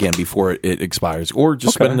watch it again before it expires, or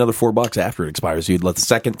just spend another $4 after it expires. You'd let the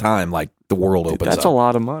second time, like the world opens up. That's a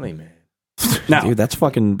lot of money, man. No. Dude,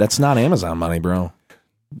 that's not Amazon money, bro.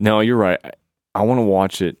 No, you're right. I want to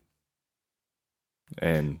watch it.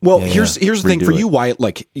 And here's the thing for you, Wyatt.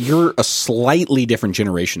 Like, you're a slightly different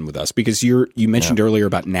generation with us because you mentioned earlier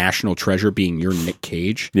about National Treasure being your Nick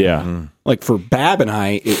Cage. Yeah. Mm-hmm. Like for Bab and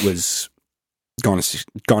I, it was Gone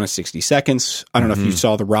to 60 Seconds. I don't know if you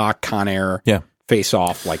saw The Rock, Con Air, Face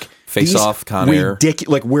Off, like Face Off, Con Air,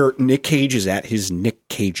 like where Nick Cage is at his Nick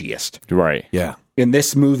Cageiest. Right. Yeah. And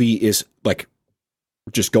this movie is like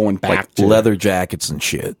just going back like to leather jackets and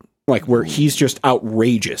shit. Like where he's just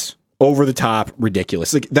outrageous, over the top,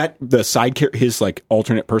 ridiculous. Like that, the side character, his like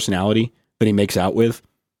alternate personality that he makes out with.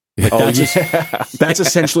 Like that's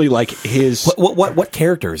essentially like his. What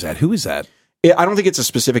character is that? Who is that? I don't think it's a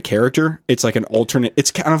specific character. It's like an alternate.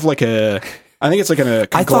 It's kind of like I think it's like a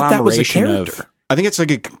conglomeration I thought that was a character. I think it's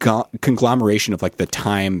like a conglomeration of like the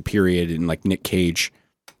time period and like Nick Cage.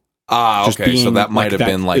 Okay. So that might have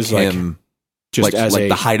been like him, just as like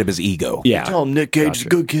the height of his ego. Yeah. Tell him Nick Cage is a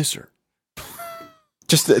good kisser.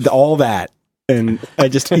 Just all that. And I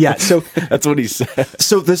just, so that's what he said.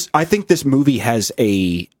 So I think this movie has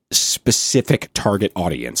a specific target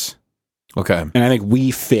audience. Okay. And I think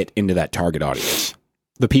we fit into that target audience.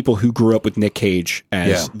 The people who grew up with Nick Cage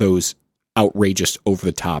as those outrageous, over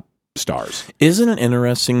the top stars. Isn't it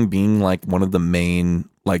interesting being like one of the main,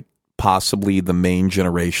 like possibly the main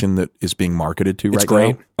generation that is being marketed to it's right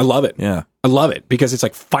great. now? I love it. Yeah. I love it because it's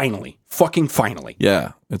like fucking finally.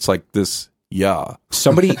 Yeah. It's like this. Yeah.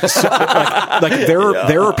 Somebody like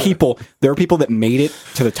there are people that made it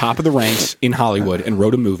to the top of the ranks in Hollywood and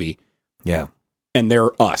wrote a movie. Yeah. And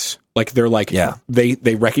they're us. Like they're like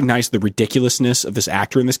they recognize the ridiculousness of this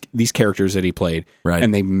actor and these characters that he played. Right.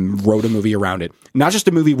 And they wrote a movie around it. Not just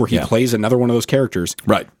a movie where he plays another one of those characters.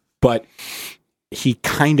 Right. But he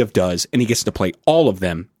kind of does, and he gets to play all of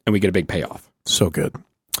them, and we get a big payoff. So good.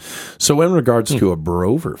 So in regards to a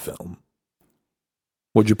BROVER film,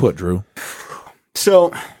 what'd you put, Drew?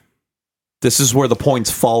 So this is where the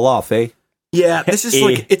points fall off, eh? Yeah, this is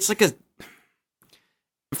like it's like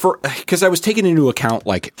because I was taking into account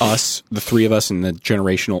like us, the three of us, and the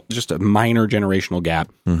just a minor generational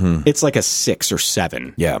gap. Mm-hmm. It's like a 6 or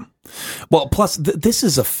 7. Yeah. Well, plus this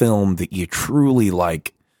is a film that you truly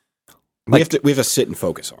like. We have to sit and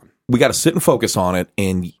focus on. We got to sit and focus on it,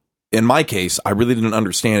 and in my case, I really didn't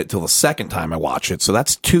understand it till the second time I watched it. So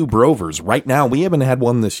that's 2 BROVERs. Right now, we haven't had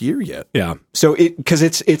one this year yet. Yeah. So because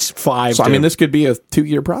it's 5. So I mean, this could be a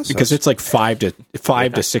 2-year process because it's like 5 to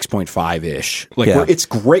 6.5 ish. Like it's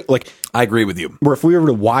great. Like I agree with you. Where if we were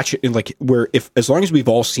to watch it, and like as long as we've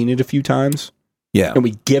all seen it a few times, and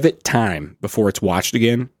we give it time before it's watched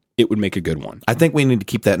again, it would make a good one. I think we need to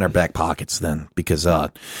keep that in our back pockets then, because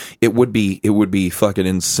it would be fucking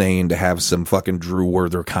insane to have some fucking Drew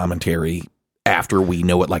Werther commentary after we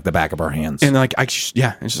know it like the back of our hands. And like it's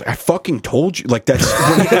just, I fucking told you. Like that's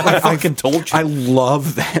I fucking told you. I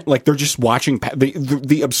love that. Like they're just watching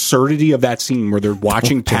the absurdity of that scene where they're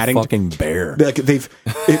watching Paddington fucking bear. Like they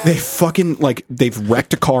fucking like they've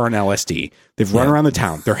wrecked a car on LSD. They've run around the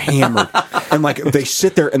town. They're hammered. And like they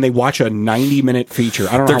sit there and they watch a 90-minute feature.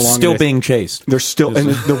 I don't know how long they're still being chased. They're still and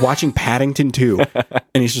they're watching Paddington 2.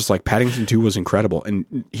 And he's just like, Paddington 2 was incredible.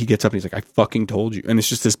 And he gets up and he's like, I fucking told you. And it's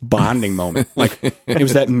just this bonding moment. Like it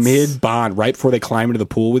was that mid bond right before they climb into the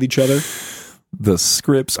pool with each other. The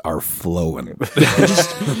scripts are flowing.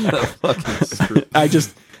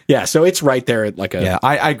 So it's right there at like a. Yeah,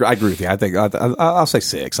 I agree with you. I think I'll say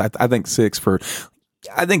 6. I think 6 for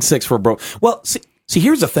bro. Well, see,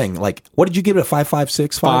 here's the thing. Like, what did you give it? A 5.5,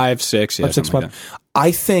 6, 5, 6, yeah, 5, 6, 5. Like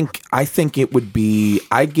I think it would be.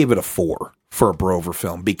 I'd give it a 4 for a BROVER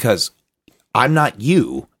film because I'm not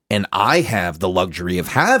you, and I have the luxury of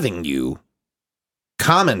having you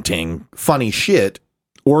commenting funny shit,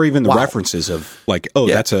 or even the references of like,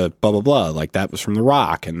 that's a blah blah blah, like that was from The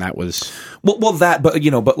Rock, and that was well that, but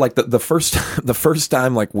but like the first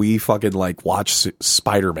time like we fucking like watched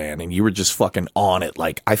Spider-Man and you were just fucking on it.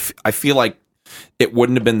 Like I feel like it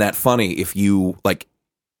wouldn't have been that funny if you like.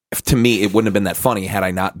 To me, it wouldn't have been that funny had I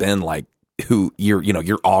not been like who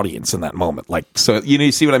your audience in that moment. Like, so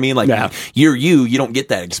you see what I mean? Like, you don't get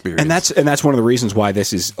that experience. And that's one of the reasons why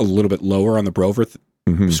this is a little bit lower on the Brover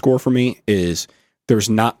score for me. Is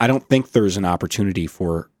I don't think there's an opportunity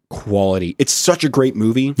for quality. It's such a great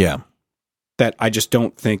movie, that I just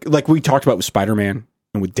don't think, like we talked about with Spider-Man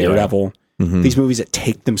and with Daredevil. These movies that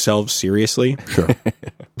take themselves seriously,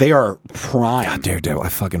 they are prime. God, Daredevil, I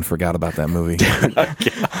fucking forgot about that movie.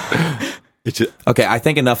 Okay, I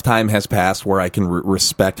think enough time has passed where I can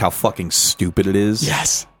respect how fucking stupid it is.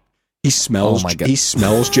 Yes. He smells. Oh my God. He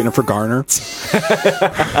smells Jennifer Garner.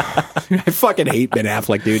 I fucking hate Ben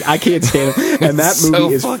Affleck, dude. I can't stand him. And that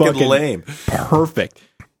movie is fucking lame. Perfect.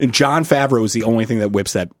 And Jon Favreau is the only thing that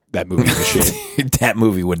whips that movie to shit. That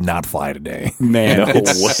movie would not fly today. Man, not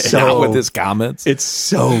with his comments. It's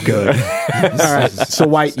so good. All right. So,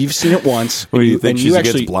 White, you've seen it once. What do you think? She's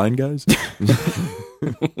against blind guys?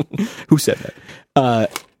 Who said that?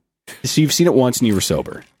 So you've seen it once and you were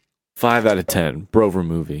sober. 5 out of 10. Brover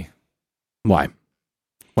movie. Why?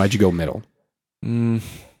 Why'd you go middle?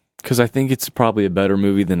 Because I think it's probably a better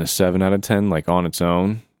movie than a 7 out of 10, like on its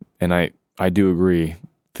own. And I do agree.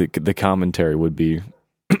 The commentary would be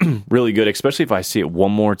really good, especially if I see it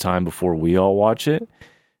one more time before we all watch it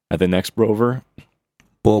at the next Brover.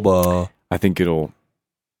 Boba. I think it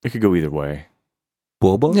could go either way.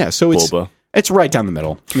 Boba? Yeah, so it's right down the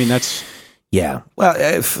middle. I mean, that's... Yeah.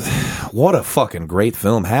 Well, what a fucking great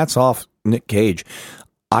film. Hats off, Nick Cage.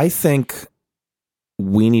 I think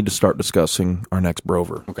we need to start discussing our next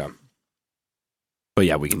Brover. Okay. But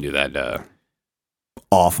yeah, we can do that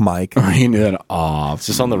off mic. We can do that off. It's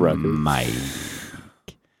just on the record. Mic.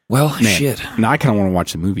 Well, shit. Now I kind of want to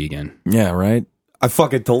watch the movie again. Yeah, right? I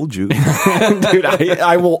fucking told you. Dude,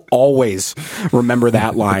 I will always remember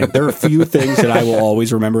that line. There are a few things that I will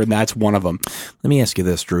always remember, and that's one of them. Let me ask you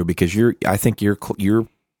this, Drew, because I think you're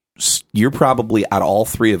probably, out of all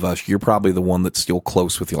three of us, you're probably the one that's still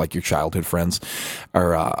close with like your childhood friends,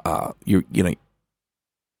 or what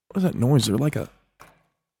is that noise? They're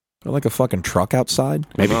like a fucking truck outside.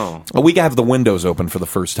 Maybe. Oh. We have the windows open for the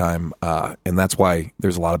first time, and that's why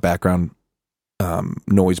there's a lot of background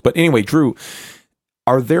noise. But anyway, Drew,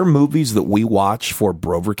 are there movies that we watch for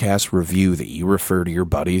Brovercast review that you refer to your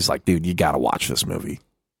buddies like, dude, you got to watch this movie?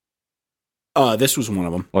 This was one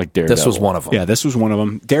of them. Like Daredevil. This was one of them. Yeah, this was one of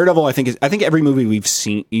them. Daredevil, I think every movie we've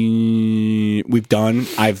done,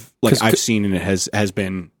 I've seen, and it has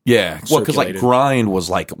been. Yeah, well, because like Grind was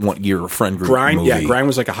like your friend group movie. Yeah, Grind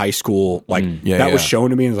was like a high school was shown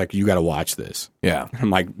to me and was like, you got to watch this. Yeah, I'm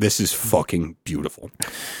like, this is fucking beautiful.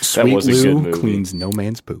 Sweet was a good movie. Cleans no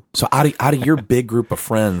man's poo. So out of your big group of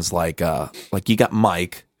friends, like you got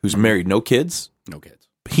Mike, who's married, no kids.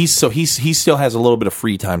 He still has a little bit of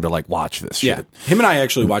free time to like watch this shit. Yeah, him and I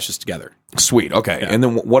actually watched this together. Sweet. Okay, yeah. And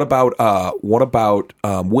then what about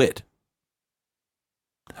Whit?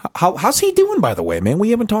 How's he doing, by the way, man? We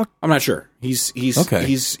haven't talked. I'm not sure. He's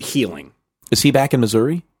healing. Is he back in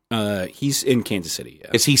Missouri? He's in Kansas City.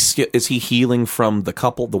 Yeah. Is he healing from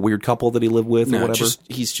the weird couple that he lived with, or whatever?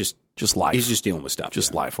 He's just life. He's just dealing with stuff.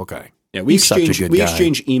 Just life. Okay. Yeah, we exchange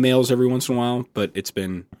emails every once in a while, but it's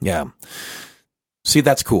been See,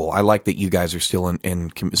 that's cool. I like that you guys are still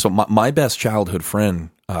in so my best childhood friend,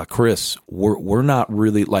 Chris, we're not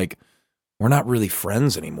really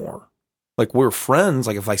friends anymore. Like, we're friends.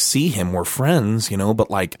 Like, if I see him, we're friends, but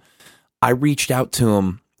like, I reached out to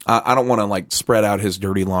him. I don't want to like spread out his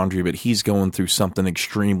dirty laundry, but he's going through something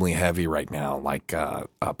extremely heavy right now. Like, a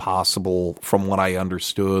possible, from what I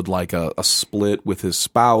understood, like a split with his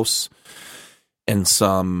spouse and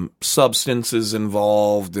some substances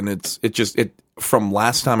involved. And it from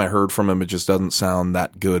last time I heard from him, it just doesn't sound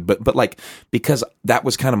that good. But like, because that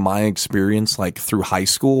was kind of my experience, like through high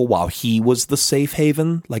school, while he was the safe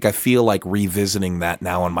haven, like I feel like revisiting that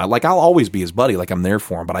now in my, like I'll always be his buddy, like I'm there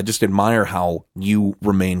for him, but I just admire how you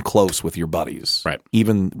remain close with your buddies. Right.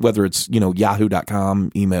 Even whether it's,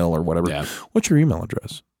 yahoo.com, email or whatever. Yeah. What's your email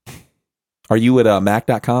address? Are you at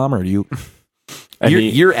mac.com or are you,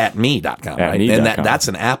 you're at me.com, right? And that's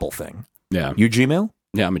an Apple thing. Yeah. You Gmail?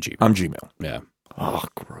 Yeah, I'm a Gmail. I'm Gmail. Yeah. Oh,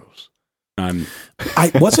 gross.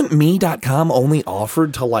 I wasn't me.com only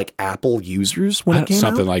offered to like Apple users when it came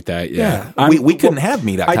something out? Like that. Yeah. We couldn't have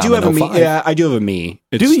me.com. I do have a me. Yeah, I do have a me.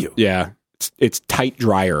 Do you? Yeah. It's tight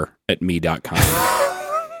dryer at me.com.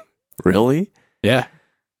 Really? Yeah.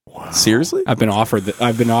 Wow. Seriously? I've been offered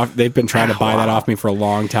that. They've been trying to buy that off me for a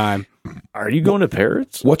long time. Are you going to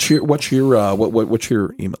Parrots? What's your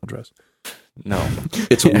email address? No.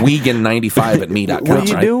 It's Wiegand95 at me.com. What are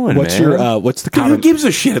you doing, what's man? What's the Dude, who gives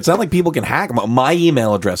a shit? It's not like people can hack them. My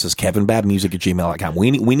email address is kevinbadmusic@gmail.com.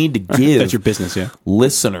 We need to give that's your business, yeah.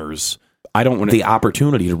 listeners I don't want the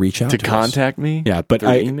opportunity to reach out to contact me. Yeah, but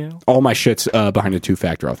email. All my shit's behind a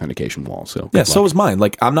 2-factor authentication wall. So yeah, so is mine.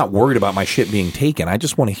 Like, I'm not worried about my shit being taken. I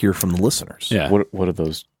just want to hear from the listeners. Yeah. What are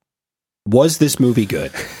those? Was this movie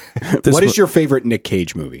good? What is your favorite Nick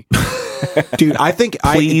Cage movie? Dude, I think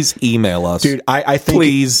please email us. Dude, I think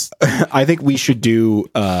please. I think we should do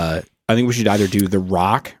I think we should either do The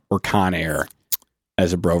Rock or Con Air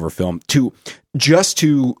as a Brover film to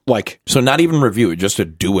like, so not even review it, just to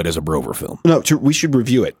do it as a Brover film. No, we should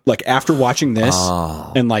review it. Like, after watching this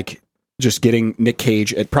and like just getting Nick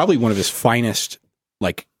Cage at probably one of his finest,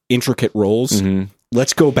 like, intricate roles. Mm-hmm.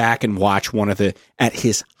 Let's go back and watch one of at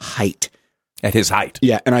his height. At his height.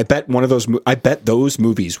 Yeah, and I bet those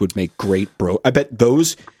movies would make great I bet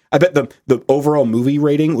the overall movie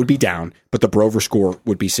rating would be down, but the Brover score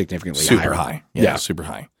would be significantly super higher. High. Yeah, super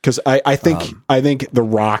high. Because I think The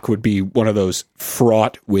Rock would be one of those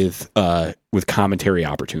fraught with commentary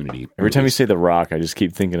opportunity. Every time you say The Rock, I just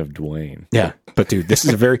keep thinking of Dwayne. Yeah, but dude, this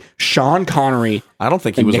is a very Sean Connery. I don't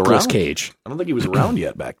think he was Nicolas around. Cage. I don't think he was around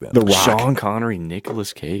yet back then. The Rock. Sean Connery,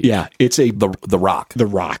 Nicolas Cage. Yeah, it's the Rock. The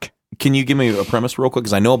Rock. Can you give me a premise real quick?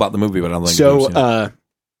 Because I know about the movie, but I don't think I've seen it.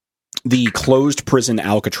 The closed prison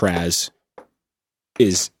Alcatraz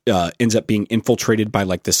ends up being infiltrated by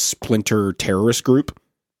like this splinter terrorist group.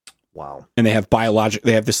 Wow. And they have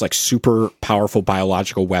this like super powerful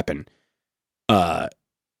biological weapon.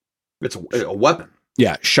 It's a weapon.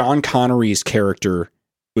 Yeah. Sean Connery's character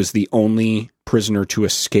was the only prisoner to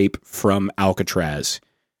escape from Alcatraz.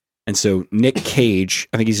 And so Nick Cage,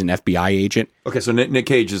 I think he's an FBI agent. Okay, so Nick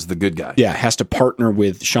Cage is the good guy. Yeah, has to partner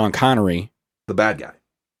with Sean Connery. The bad guy.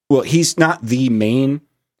 Well, he's not the main.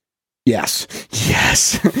 Yes.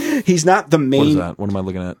 He's not the main. What is that? What am I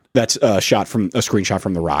looking at? That's a screenshot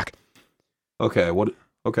from The Rock. Okay. What?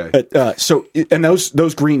 Okay. And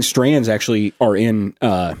those green strands actually are in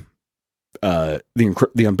the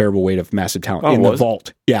Unbearable Weight of Massive Talent in the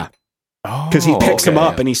vault. Yeah. Because he picks them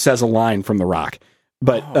up and he says a line from The Rock.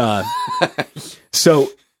 But yeah,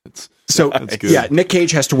 Nick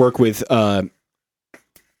Cage has to work with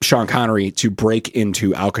Sean Connery to break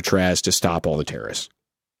into Alcatraz to stop all the terrorists,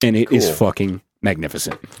 and it is fucking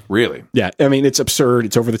magnificent. Really? Yeah, I mean, it's absurd.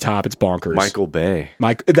 It's over the top. It's bonkers. Michael Bay.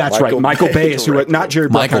 That's right. Michael Bay is who, not Jerry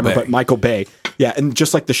Bruckheimer, but Michael Bay. Yeah, and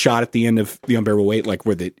just like the shot at the end of The Unbearable Weight, like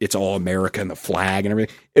where it's all America and the flag and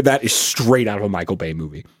everything, that is straight out of a Michael Bay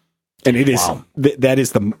movie. And it is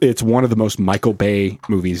it's one of the most Michael Bay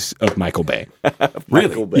movies of Michael Bay.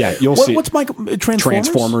 Really? Bay. Yeah, you'll see. What's Michael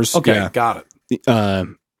Transformers? Okay, yeah. Got it.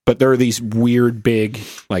 But there are these weird big,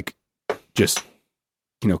 like, just,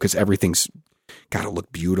 because everything's got to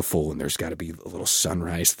look beautiful and there's got to be a little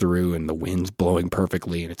sunrise through and the wind's blowing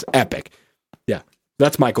perfectly and it's epic. Yeah,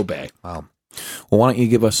 that's Michael Bay. Wow. Well, why don't you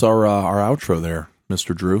give us our outro there,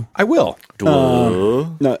 Mr. Drew? I will.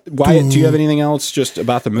 No, Wyatt, do you have anything else just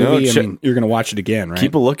about the movie? I mean, you're going to watch it again, right?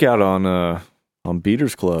 Keep a lookout on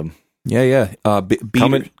Beaters Club. Yeah.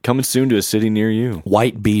 Coming soon to a city near you.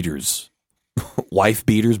 White beaters. Wife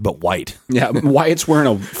beaters, but white. Yeah, Wyatt's wearing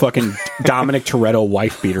a fucking Dominic Toretto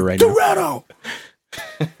wife beater right now. Toretto!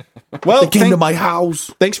 Well, they came to my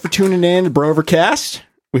house. Thanks for tuning in to Brovercast.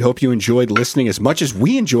 We hope you enjoyed listening as much as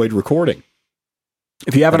we enjoyed recording.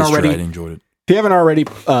 If you haven't already, I enjoyed it. If you haven't already,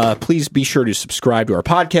 please be sure to subscribe to our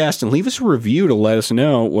podcast and leave us a review to let us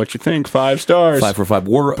know what you think. 5 stars. 5 for 5.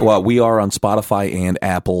 We are on Spotify and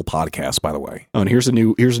Apple Podcasts, by the way. Oh, and here's a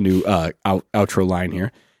new outro line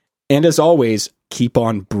here. And as always, keep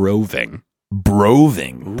on broving.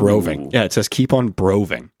 Broving. Yeah, it says keep on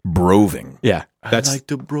broving. Broving. Yeah, that's I like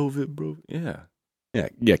to brove it, bro. Yeah.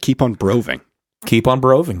 Yeah. Keep on broving. Keep on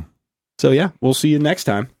broving. So yeah, we'll see you next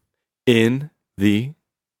time in the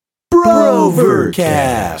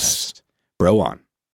Brovercast. Bro on.